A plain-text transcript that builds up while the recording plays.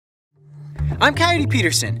I'm Coyote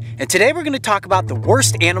Peterson, and today we're going to talk about the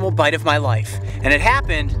worst animal bite of my life. And it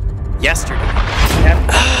happened yesterday.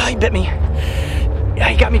 He bit me. Yeah,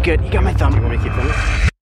 he got me good. He got my thumb. You want me to keep filming?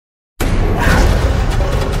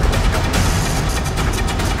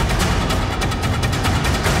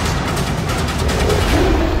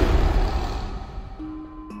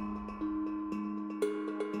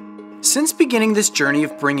 Since beginning this journey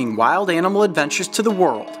of bringing wild animal adventures to the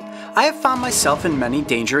world, I have found myself in many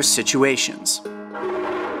dangerous situations.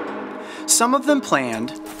 Some of them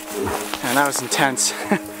planned, and that was intense,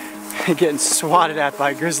 getting swatted at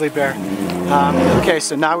by a grizzly bear. Okay,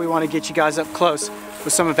 so now we want to get you guys up close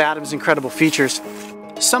with some of Adam's incredible features.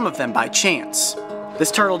 Some of them by chance. This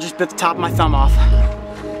turtle just bit the top of my thumb off.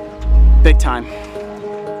 Big time.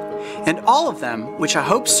 And all of them, which I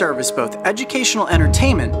hope serve as both educational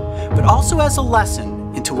entertainment, but also as a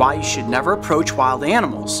lesson into why you should never approach wild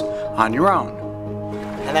animals on your own.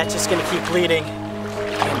 And that's just gonna keep bleeding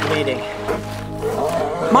and bleeding.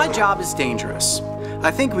 My job is dangerous. I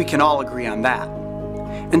think we can all agree on that.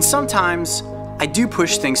 And sometimes, I do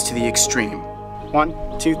push things to the extreme.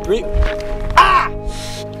 1, 2, 3. Ah!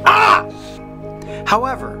 Ah!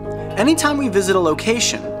 However, anytime we visit a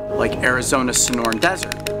location, like Arizona's Sonoran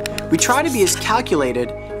Desert, we try to be as calculated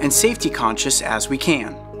and safety conscious as we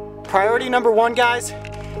can. Priority number 1, guys,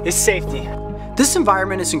 is safety. This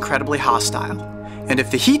environment is incredibly hostile, and if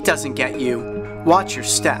the heat doesn't get you, watch your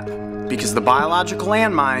step, because the biological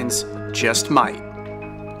landmines just might.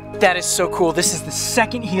 That is so cool. This is the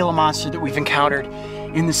second Gila monster that we've encountered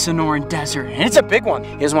in the Sonoran Desert, and it's a big one.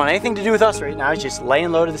 He doesn't want anything to do with us right now. He's just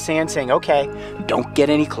laying low to the sand saying, okay, don't get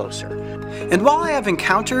any closer. And while I have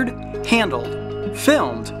encountered, handled,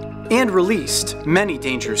 filmed, and released many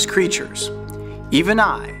dangerous creatures, even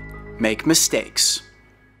I make mistakes.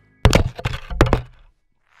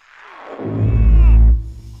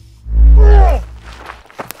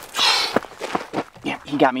 Yeah,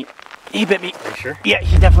 he got me. He bit me. Are you sure? Yeah,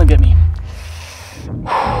 he definitely bit me.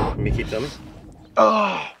 Let me keep them.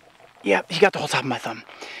 Oh, yeah, he got the whole top of my thumb.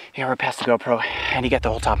 He got right past the GoPro, and he got the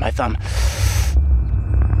whole top of my thumb.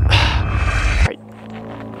 All right.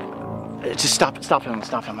 Just stop filming,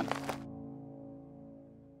 stop filming.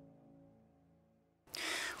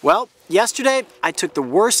 Well, yesterday I took the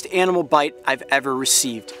worst animal bite I've ever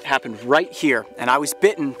received. It happened right here, and I was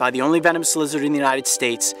bitten by the only venomous lizard in the United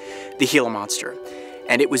States, the Gila Monster.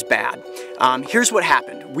 And it was bad. Here's what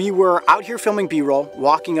happened. We were out here filming B-roll,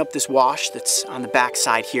 walking up this wash that's on the back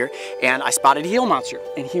side here, and I spotted a Gila Monster,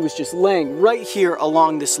 and he was just laying right here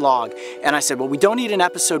along this log. And I said, well, we don't need an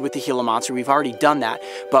episode with the Gila Monster, we've already done that,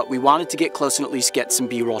 but we wanted to get close and at least get some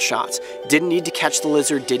B-roll shots. Didn't need to catch the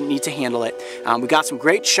lizard, didn't need to handle it. We got some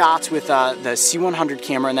great shots with the C100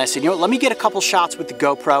 camera, and I said, you know what, let me get a couple shots with the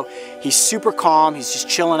GoPro. He's super calm, he's just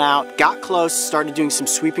chilling out. Got close, started doing some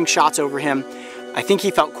sweeping shots over him. I think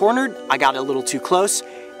he felt cornered, I got a little too close,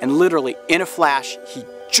 and literally in a flash, he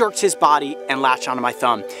jerked his body and latched onto my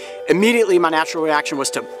thumb. Immediately, my natural reaction was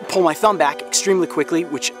to pull my thumb back extremely quickly,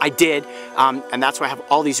 which I did, and that's why I have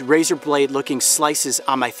all these razor blade looking slices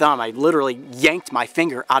on my thumb. I literally yanked my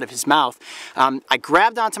finger out of his mouth. I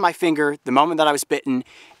grabbed onto my finger the moment that I was bitten,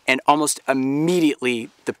 and almost immediately,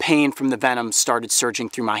 the pain from the venom started surging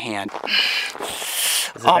through my hand.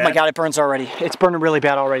 Oh my God, it burns already. It's burning really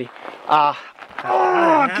bad already.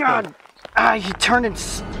 Oh God! He turned and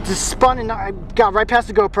just spun, and I got right past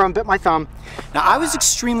the GoPro and bit my thumb. Now, I was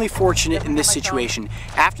extremely fortunate in this situation.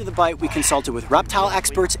 After the bite, we consulted with reptile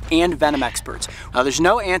experts and venom experts. Now, there's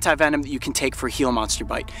no anti-venom that you can take for a Gila Monster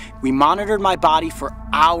bite. We monitored my body for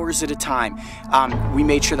hours at a time. We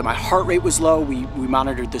made sure that my heart rate was low. We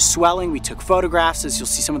monitored the swelling. We took photographs, as you'll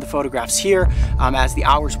see some of the photographs here, as the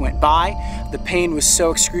hours went by. The pain was so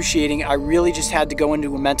excruciating, I really just had to go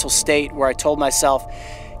into a mental state where I told myself,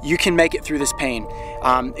 you can make it through this pain.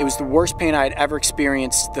 It was the worst pain I had ever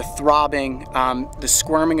experienced, the throbbing, the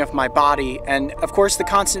squirming of my body, and of course the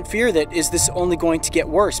constant fear that is this only going to get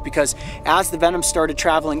worse, because as the venom started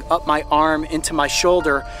traveling up my arm into my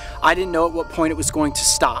shoulder, I didn't know at what point it was going to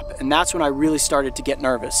stop, and that's when I really started to get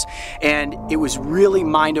nervous. And it was really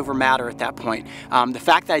mind over matter at that point. The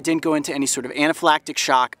fact that I didn't go into any sort of anaphylactic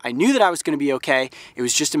shock, I knew that I was going to be okay. It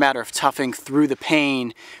was just a matter of toughing through the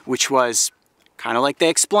pain, which was kind of like they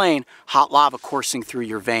explain, hot lava coursing through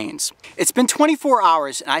your veins. It's been 24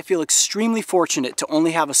 hours and I feel extremely fortunate to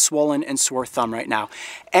only have a swollen and sore thumb right now.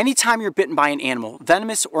 Anytime you're bitten by an animal,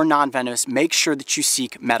 venomous or non-venomous, make sure that you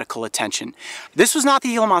seek medical attention. This was not the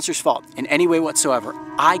Gila Monster's fault in any way whatsoever.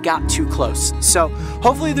 I got too close. So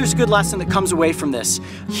hopefully there's a good lesson that comes away from this.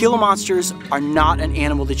 Gila Monsters are not an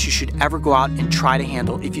animal that you should ever go out and try to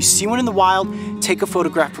handle. If you see one in the wild, take a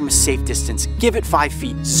photograph from a safe distance. Give it 5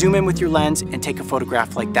 feet. Zoom in with your lens and take a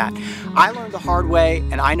photograph like that. I learned the hard way,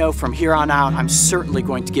 and I know from here on out, I'm certainly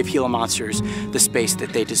going to give Gila Monsters the space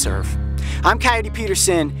that they deserve. I'm Coyote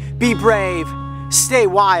Peterson. Be brave, stay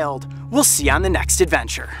wild. We'll see you on the next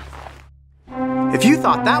adventure. If you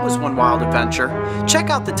thought that was one wild adventure, check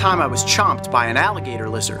out the time I was chomped by an alligator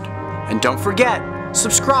lizard. And don't forget,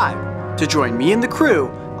 subscribe to join me and the crew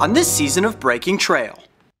on this season of Breaking Trail.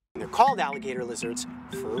 They're called alligator lizards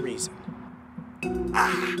for a reason.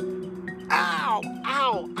 Ah! Ow!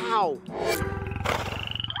 Ow! Ow!